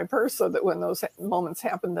keep in my purse so that when those moments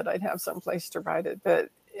happened that I'd have some place to write it. But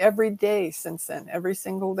every day since then, every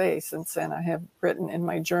single day since then, I have written in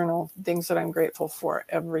my journal things that I'm grateful for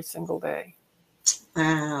every single day.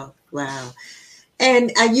 Wow.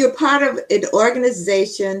 And you're part of an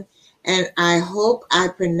organization, and I hope I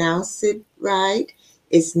pronounce it right.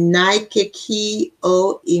 It's Naikiki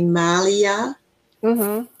O Imalia.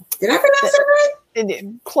 Mm-hmm. Did I pronounce it right?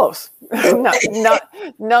 Close. Okay.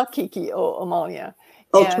 not Kiki O Amalia.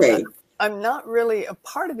 Okay. And I'm not really a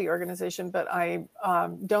part of the organization, but I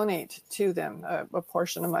donate to them. A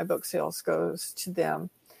portion of my book sales goes to them.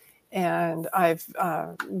 And I've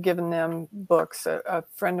given them books. A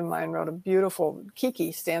friend of mine wrote a beautiful,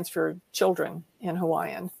 Kiki stands for children in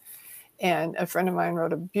Hawaiian. And a friend of mine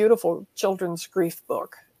wrote a beautiful children's grief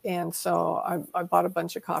book. And so I bought a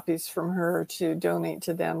bunch of copies from her to donate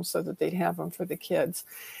to them so that they'd have them for the kids.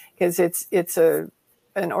 Because it's an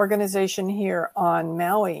organization here on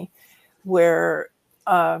Maui where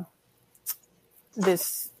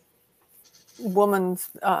this woman's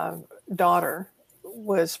daughter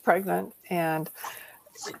was pregnant and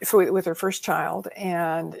with her first child,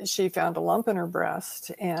 and she found a lump in her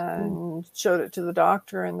breast and showed it to the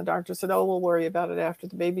doctor, and the doctor said, "Oh, we'll worry about it after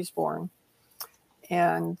the baby's born."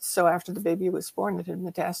 And so after the baby was born, it had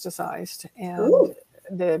metastasized, and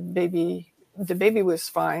the baby was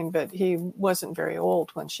fine, but he wasn't very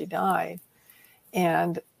old when she died.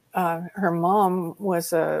 And her mom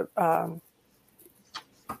was a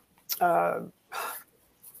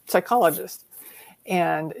psychologist,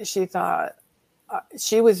 and she thought,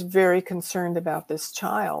 she was very concerned about this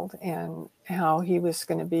child and how he was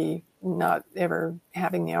going to be not ever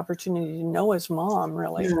having the opportunity to know his mom,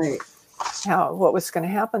 really, Right. what was going to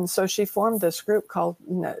happen. So she formed this group called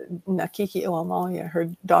Nakiki o Amalia. Her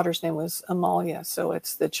daughter's name was Amalia, so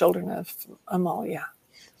it's the children of Amalia.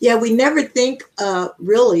 Yeah, we never think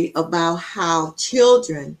really about how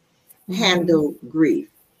children handle grief.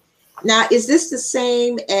 Now, is this the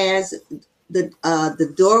same as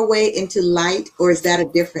the Doorway into Light, or is that a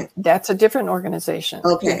different? That's a different organization.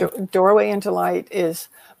 Okay. The Doorway into Light is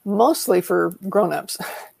mostly for grown-ups.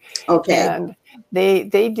 Okay. And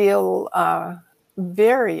they deal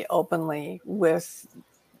very openly with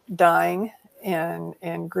dying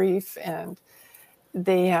and grief, and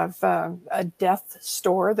they have a death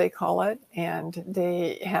store, they call it, and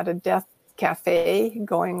they had a death cafe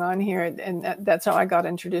going on here, and that's how I got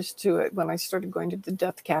introduced to it when I started going to the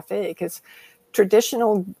Death Cafe, because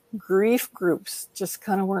traditional grief groups just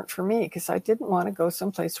kind of weren't for me, because I didn't want to go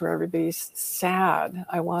someplace where everybody's sad.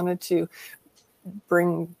 I wanted to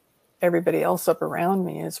bring everybody else up around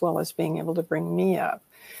me as well as being able to bring me up.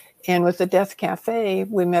 And with the Death Cafe,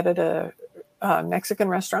 we met at a Mexican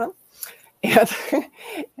restaurant and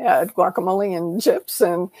had guacamole and chips,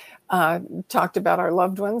 and talked about our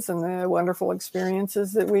loved ones and the wonderful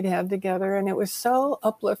experiences that we'd had together. And it was so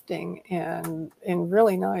uplifting and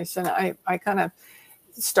really nice. And I kind of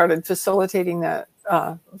started facilitating that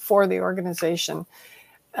for the organization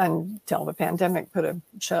until the pandemic put a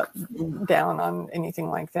shut down on anything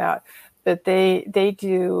like that. But they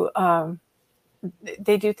do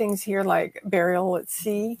things here like burial at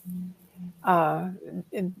sea,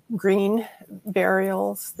 green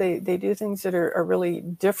burials. They do things that are really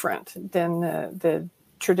different than the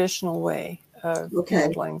traditional way of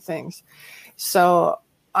handling things. So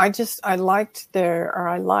I like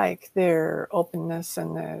their openness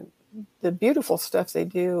and the beautiful stuff they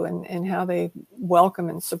do, and how they welcome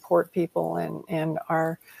and support people and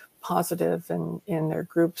are positive in their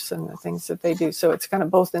groups and the things that they do. So it's kind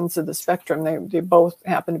of both ends of the spectrum. They both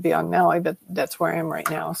happen to be on Maui, but that's where I am right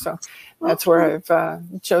now. So that's where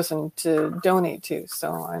I've chosen to donate to.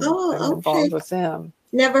 So I'm involved with them.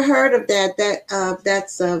 Never heard of that.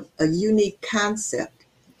 That's a unique concept.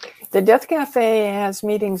 The Death Cafe has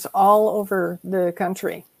meetings all over the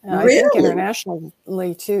country. Really? I think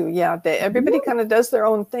internationally too. Yeah, everybody kind of does their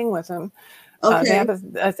own thing with them. They have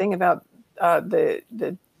a thing about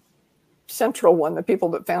the central one. The people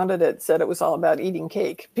that founded it said it was all about eating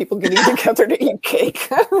cake. People getting together to eat cake.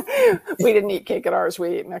 We didn't eat cake at ours. We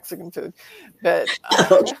ate Mexican food. But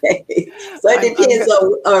okay, so it depends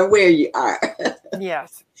on where you are.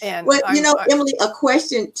 Yes, and well, Emily,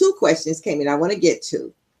 two questions came in. I want to get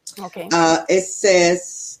to. Okay. It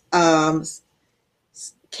says,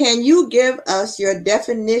 can you give us your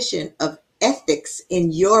definition of ethics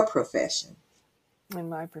in your profession? In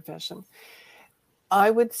my profession,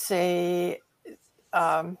 I would say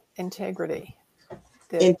integrity.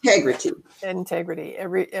 Integrity.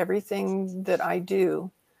 Everything that I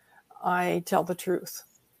do, I tell the truth.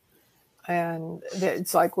 And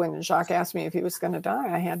it's like when Jacques asked me if he was going to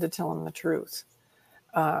die, I had to tell him the truth.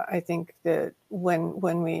 I think that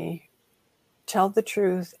when we tell the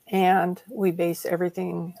truth and we base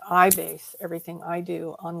everything I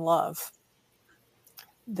do on love,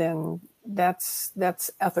 then that's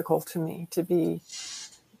ethical to me, to be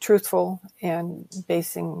truthful and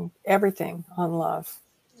basing everything on love.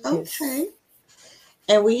 Okay.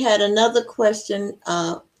 And we had another question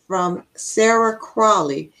from Sarah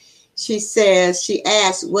Crawley. She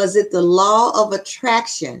asked, was it the law of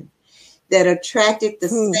attraction that attracted the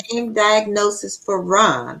same diagnosis for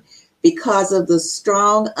Ron because of the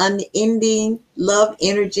strong, unending love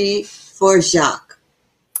energy for Jacques?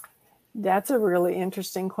 That's a really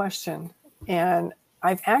interesting question. And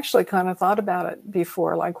I've actually kind of thought about it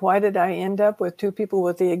before. Like, why did I end up with two people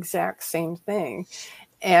with the exact same thing?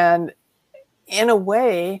 And in a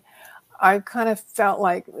way, I kind of felt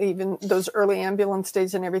like even those early ambulance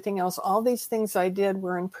days and everything else, all these things I did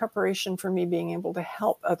were in preparation for me being able to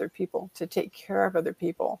help other people, to take care of other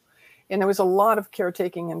people. And there was a lot of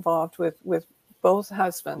caretaking involved with both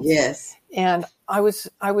husbands. Yes. And I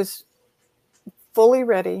was fully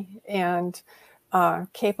ready and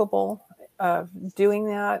capable of doing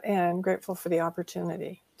that, and grateful for the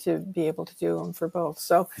opportunity to be able to do them for both.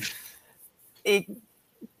 So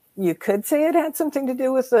you could say it had something to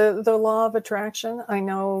do with the law of attraction. I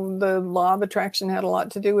know the law of attraction had a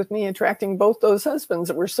lot to do with me attracting both those husbands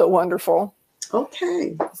that were so wonderful.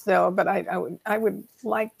 Okay. So, but I would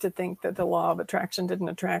like to think that the law of attraction didn't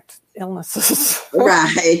attract illnesses.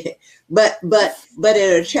 Right. But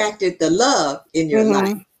it attracted the love in your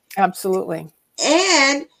life. Absolutely.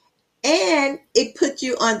 And it put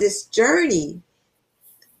you on this journey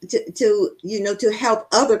to help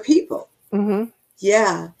other people. Mm-hmm.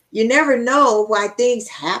 Yeah. You never know why things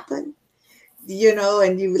happen,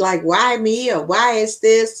 and you like, why me, or why is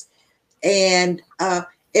this? And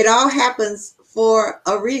it all happens for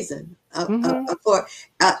a reason,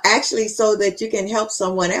 actually, so that you can help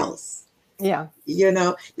someone else. Yeah.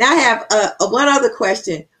 Now I have one other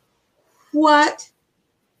question. What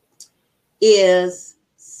is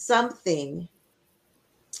something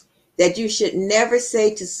that you should never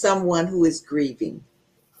say to someone who is grieving?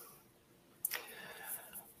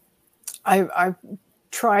 I've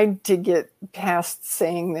tried to get past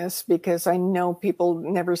saying this because I know people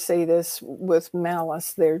never say this with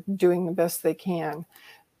malice. They're doing the best they can.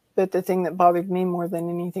 But the thing that bothered me more than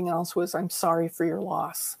anything else was, I'm sorry for your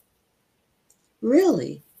loss.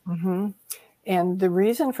 Really? Mm-hmm. And the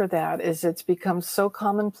reason for that is it's become so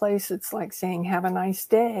commonplace. It's like saying, have a nice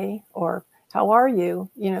day, or how are you?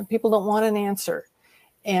 People don't want an answer.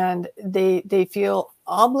 And they feel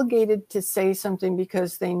obligated to say something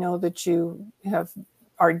because they know that you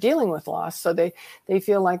are dealing with loss. So they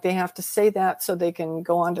feel like they have to say that so they can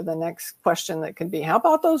go on to the next question that could be, how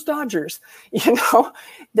about those Dodgers?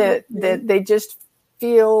 That they just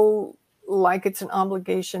feel like it's an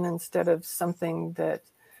obligation instead of something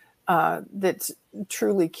that's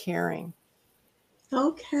truly caring.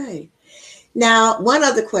 Okay. Now, one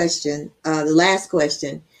other question, the last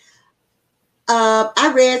question.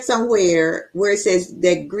 I read somewhere where it says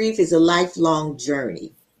that grief is a lifelong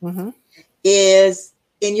journey. Mm-hmm.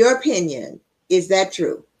 In your opinion, is that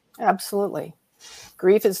true? Absolutely.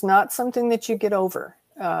 Grief is not something that you get over.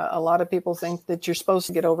 A lot of people think that you're supposed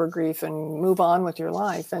to get over grief and move on with your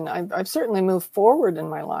life. And I've certainly moved forward in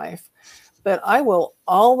my life, but I will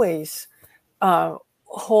always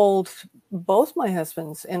hold both my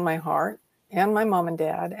husbands in my heart, and my mom and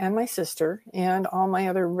dad, and my sister, and all my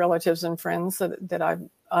other relatives and friends that I've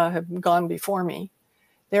have gone before me.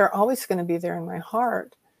 They're always going to be there in my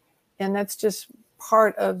heart. And that's just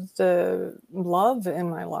part of the love in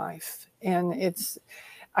my life. And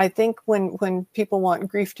I think when people want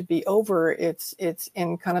grief to be over, it's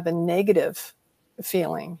in kind of a negative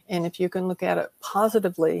feeling. And if you can look at it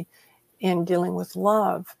positively in dealing with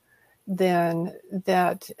love, then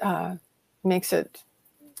that makes it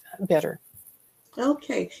better.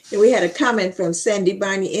 Okay. And we had a comment from Sandy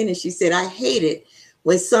Barney Ennis. She said, I hate it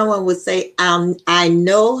when someone would say, I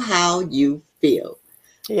know how you feel.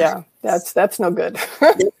 Yeah, that's no good.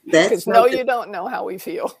 That's no, you don't know how we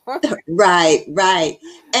feel. Right.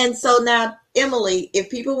 And so now, Emily, if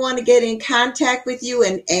people want to get in contact with you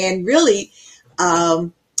and really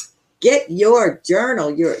get your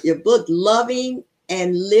journal, your book, Loving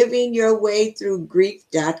and Living Your Way Through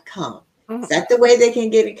Grief.com. Is that the way they can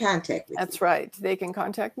get in contact with you? That's right. They can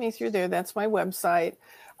contact me through there. That's my website.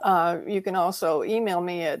 You can also email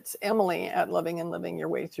me at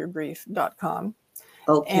Emily@lovingandlivingyourwaythroughgrief.com.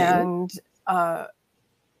 Okay. And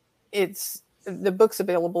it's the book's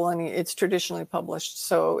available and it's traditionally published.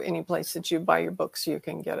 So any place that you buy your books, you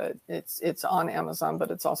can get it. It's on Amazon,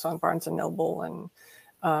 but it's also on Barnes and Noble and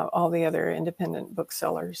all the other independent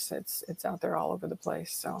booksellers. It's out there all over the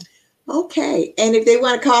place. So. Okay. And if they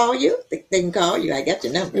want to call you, they can call you. I got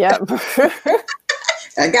your number. Yeah.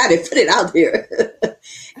 I got it. Put it out there.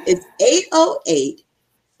 It's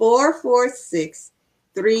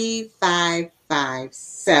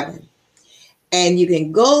 808-446-3557. And you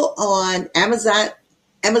can go on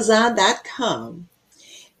Amazon.com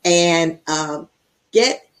and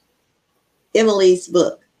get Emily's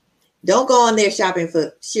book. Don't go on there shopping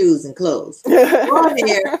for shoes and clothes. Go on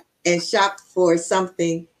there and shop for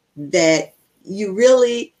something that you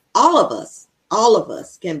really, all of us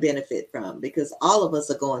can benefit from, because all of us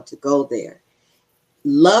are going to go there.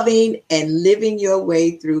 Loving and living your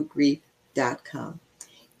way through grief.com.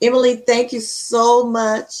 Emily, thank you so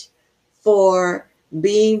much for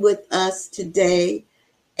being with us today.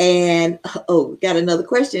 And we got another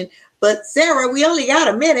question, but Sarah, we only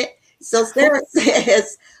got a minute. So Sarah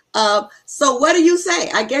says, so what do you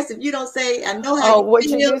say? I guess if you don't say, I know how what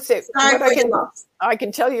you do say. I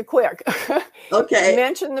can tell you quick. Okay.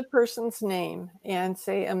 Mention the person's name and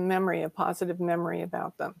say a positive memory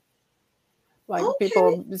about them. Like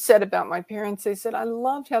people said about my parents, they said, I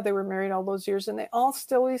loved how they were married all those years and they all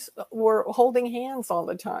still were holding hands all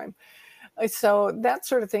the time. So that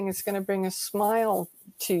sort of thing is going to bring a smile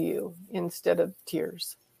to you instead of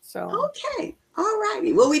tears. So okay. All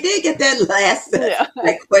righty. Well, we did get that last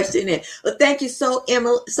that question in. Well, thank you so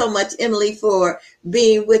much, Emily, for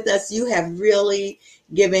being with us. You have really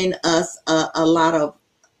given us a lot of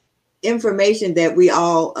information that we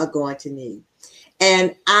all are going to need.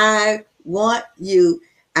 And I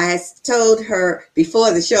told her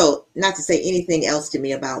before the show not to say anything else to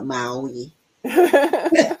me about Maui.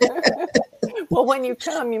 Well, when you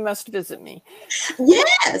come, you must visit me.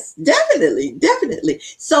 Yes, definitely.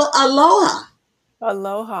 So aloha.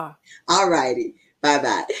 Aloha. All righty.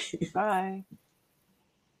 Bye-bye. Bye.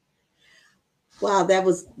 Wow, that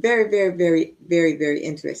was very, very, very, very, very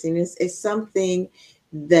interesting. It's something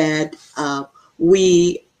that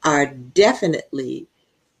we are definitely,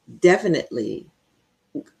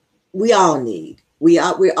 we all need.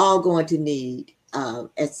 We're all going to need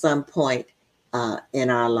at some point in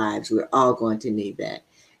our lives. We're all going to need that.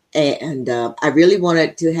 And I really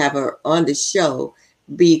wanted to have her on the show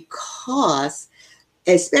because,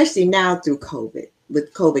 especially now through COVID,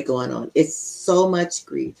 with COVID going on, it's so much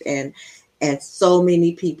grief and so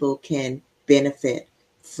many people can benefit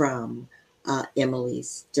from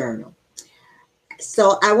Emily's journal.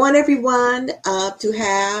 So I want everyone to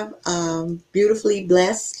have beautifully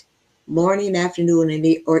blessed morning, afternoon,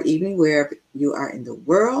 or evening, wherever you are in the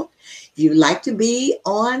world. If you'd like to be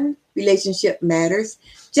on Relationship Matters,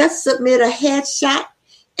 just submit a headshot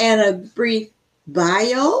and a brief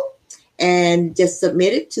bio and just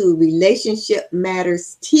submit it to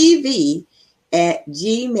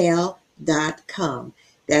relationshipmatterstv@gmail.com.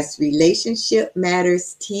 That's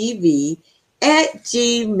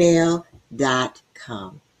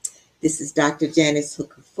relationshipmatterstv@gmail.com. This is Dr. Janice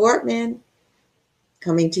Hooker Fortman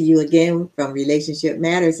coming to you again from Relationship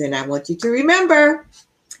Matters. And I want you to remember,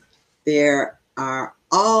 there are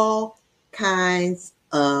all kinds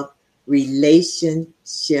of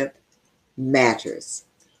relationship matters.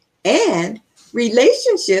 And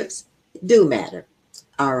relationships do matter.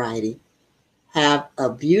 All righty. Have a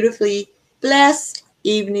beautifully blessed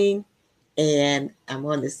evening. And I'm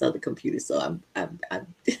on this other computer, so I'm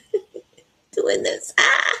doing this.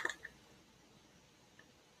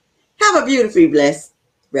 Have a beautifully blessed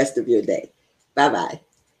rest of your day. Bye-bye.